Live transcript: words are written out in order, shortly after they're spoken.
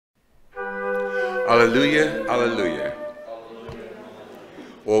Alleluia, alleluia.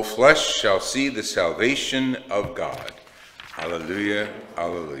 All flesh shall see the salvation of God. Alleluia,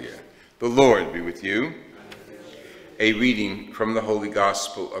 alleluia. The Lord be with you. A reading from the Holy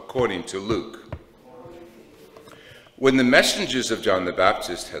Gospel according to Luke. When the messengers of John the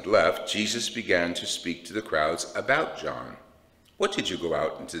Baptist had left, Jesus began to speak to the crowds about John. What did you go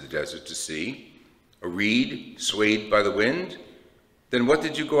out into the desert to see? A reed swayed by the wind? Then what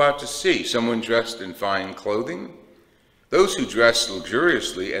did you go out to see? Someone dressed in fine clothing? Those who dress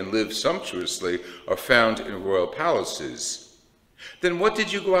luxuriously and live sumptuously are found in royal palaces. Then what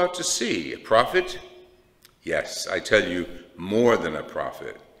did you go out to see? A prophet? Yes, I tell you, more than a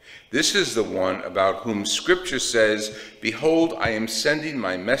prophet. This is the one about whom Scripture says, "Behold, I am sending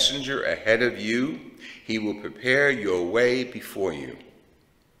my messenger ahead of you. He will prepare your way before you."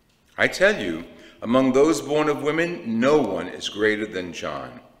 I tell you, among those born of women, no one is greater than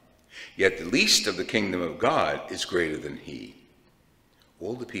John. Yet the least of the kingdom of God is greater than he.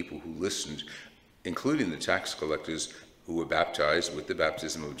 All the people who listened, including the tax collectors who were baptized with the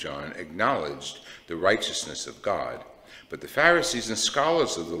baptism of John, acknowledged the righteousness of God. But the Pharisees and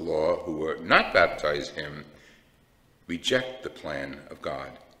scholars of the law who were not baptized him reject the plan of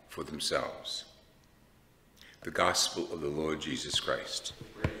God for themselves. The Gospel of the Lord Jesus Christ.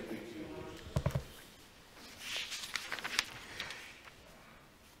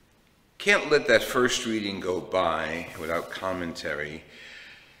 Can't let that first reading go by without commentary.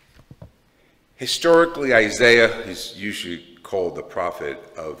 Historically, Isaiah is usually called the prophet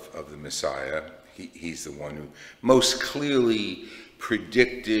of the Messiah. He's the one who most clearly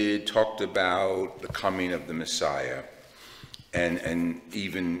predicted, talked about the coming of the Messiah. And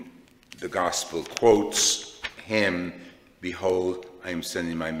even the gospel quotes him, "Behold, I am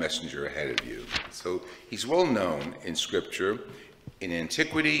sending my messenger ahead of you." So he's well known in Scripture, in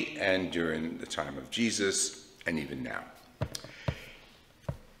antiquity and during the time of Jesus, and even now.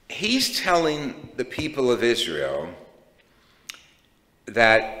 He's telling the people of Israel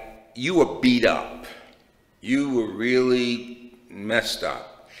that you were beat up. You were really messed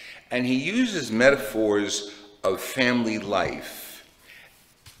up. And he uses metaphors of family life.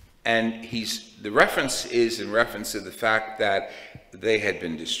 And the reference is in reference to the fact that they had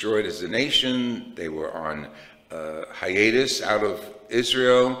been destroyed as a nation. They were on hiatus out of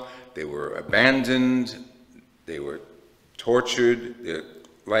Israel. They were abandoned. They were tortured. Their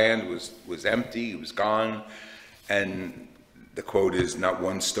land was empty. It was gone. And the quote is, "Not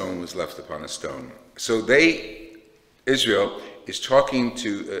one stone was left upon a stone." So Israel is talking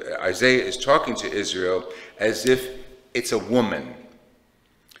to, Isaiah is talking to Israel as if it's a woman.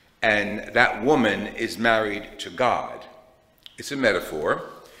 And that woman is married to God. It's a metaphor.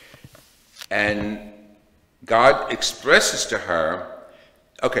 And God expresses to her,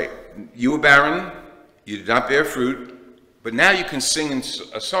 okay, you were barren, you did not bear fruit, but now you can sing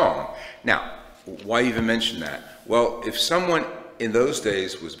a song. Now, why even mention that? Well, if someone in those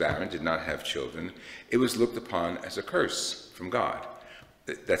days was barren, did not have children, it was looked upon as a curse from God.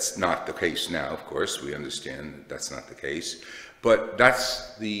 That's not the case now, of course. We understand that that's not the case. But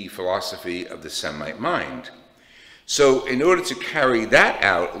that's the philosophy of the Semite mind. So in order to carry that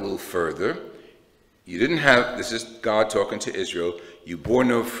out a little further, you didn't have, this is God talking to Israel, you bore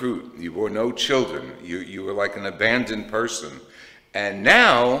no fruit, you bore no children, you were like an abandoned person. And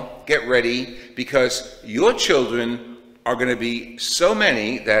now, get ready, because your children are going to be so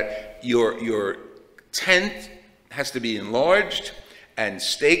many that your tent has to be enlarged and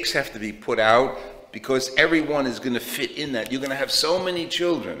stakes have to be put out because everyone is going to fit in that. You're going to have so many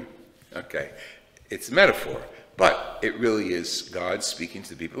children. Okay, it's a metaphor, but it really is God speaking to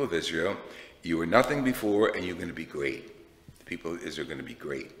the people of Israel. You were nothing before, and you're going to be great. The people of Israel are going to be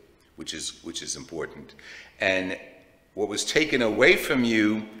great, which is important. And what was taken away from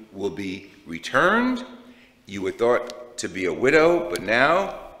you will be returned. You were thought to be a widow, but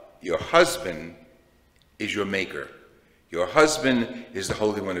now your husband is your maker. Your husband is the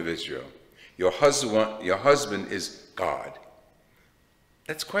Holy One of Israel. Your husband is God.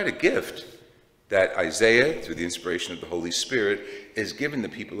 That's quite a gift that Isaiah, through the inspiration of the Holy Spirit, is giving the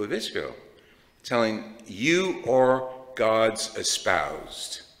people of Israel, telling you are God's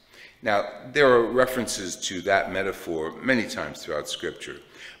espoused. Now, there are references to that metaphor many times throughout Scripture,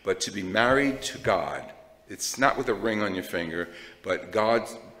 but to be married to God, it's not with a ring on your finger, but God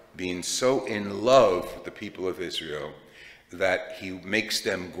being so in love with the people of Israel that he makes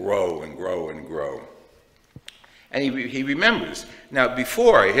them grow and grow and grow. And he remembers, now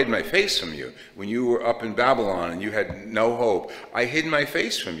before I hid my face from you, when you were up in Babylon and you had no hope, I hid my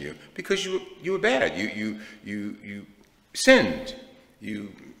face from you because you were bad. You sinned.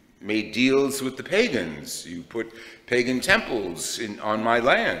 You made deals with the pagans. You put pagan temples on my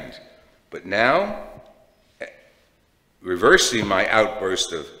land. But now, reversing my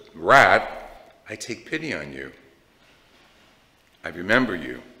outburst of wrath, I take pity on you. I remember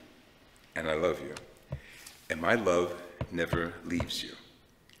you, and I love you. And my love never leaves you.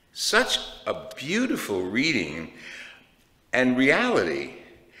 Such a beautiful reading and reality.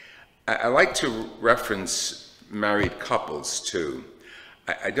 I like to reference married couples too.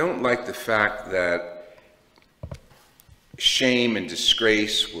 I don't like the fact that shame and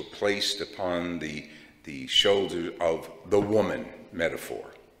disgrace were placed upon the shoulder of the woman metaphor.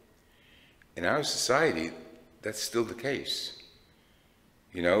 In our society, that's still the case.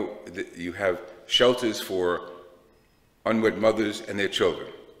 You know, you have shelters for unwed mothers and their children.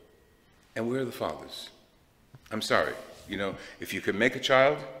 And where are the fathers? I'm sorry. You know, if you can make a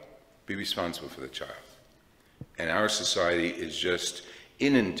child, be responsible for the child. And our society is just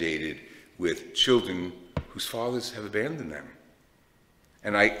inundated with children whose fathers have abandoned them.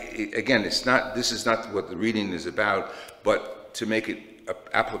 And again, this is not what the reading is about, but to make it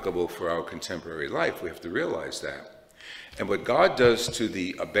applicable for our contemporary life, we have to realize that. And what God does to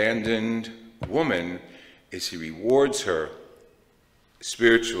the abandoned woman is he rewards her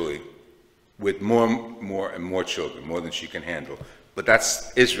spiritually with more and more children, more than she can handle. But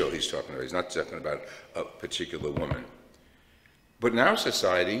that's Israel he's talking about. He's not talking about a particular woman. But in our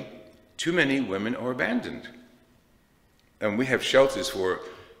society, too many women are abandoned. And we have shelters for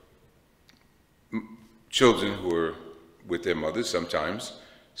children who are with their mothers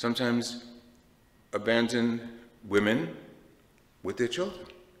sometimes abandoned women with their children.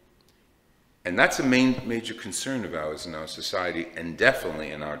 And that's a major concern of ours in our society, and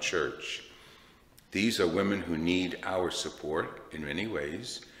definitely in our church. These are women who need our support in many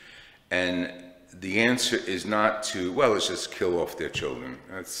ways, and the answer is not to, well, let's just kill off their children.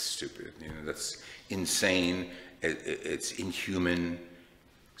 That's stupid. You know, that's insane. It's inhuman.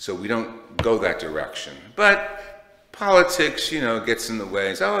 So we don't go that direction. But politics, you know, gets in the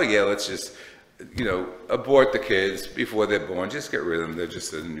way. So, oh yeah, let's just, you know, abort the kids before they're born. Just get rid of them. They're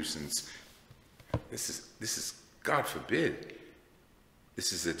just a nuisance. This is God forbid.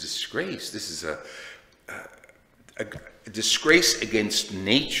 This is a disgrace. This is a disgrace against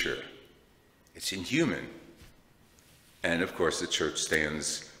nature. It's inhuman. And of course, the church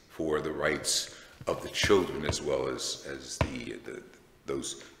stands for the rights of the children as well as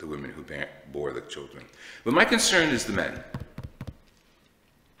the women who bore the children. But my concern is the men.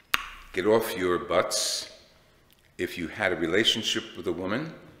 Get off your butts. If you had a relationship with a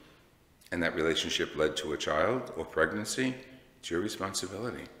woman and that relationship led to a child or pregnancy, it's your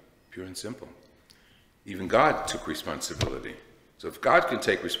responsibility, pure and simple. Even God took responsibility. So if God can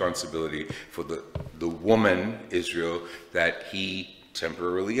take responsibility for the woman, Israel, that he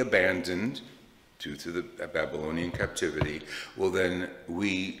temporarily abandoned due to the Babylonian captivity, well then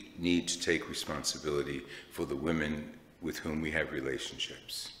we need to take responsibility for the women with whom we have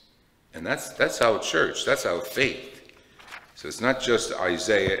relationships. And that's our church, that's our faith. So it's not just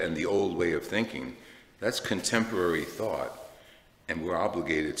Isaiah and the old way of thinking, that's contemporary thought, and we're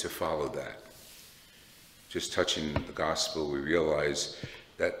obligated to follow that. Just touching the gospel, we realize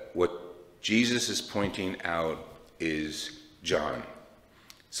that what Jesus is pointing out is John.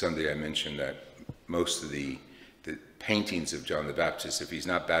 Sunday I mentioned that most of the paintings of John the Baptist, if he's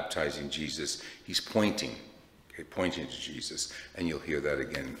not baptizing Jesus, he's pointing to Jesus. And you'll hear that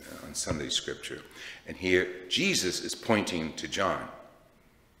again on Sunday's scripture. And here, Jesus is pointing to John,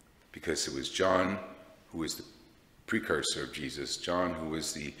 because it was John who was the precursor of Jesus, John who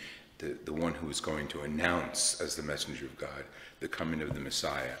was the one who was going to announce as the messenger of God the coming of the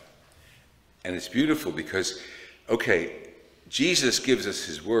Messiah. And it's beautiful because, okay, Jesus gives us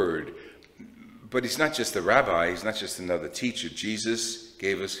his word, but he's not just a rabbi, he's not just another teacher. Jesus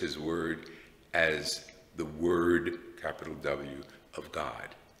gave us his word as the word, capital W, of God.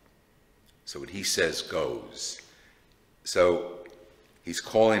 So what he says goes. So he's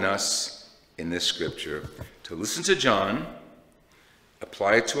calling us in this scripture to listen to John,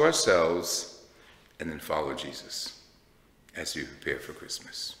 apply it to ourselves, and then follow Jesus as we prepare for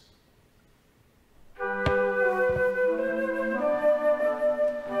Christmas.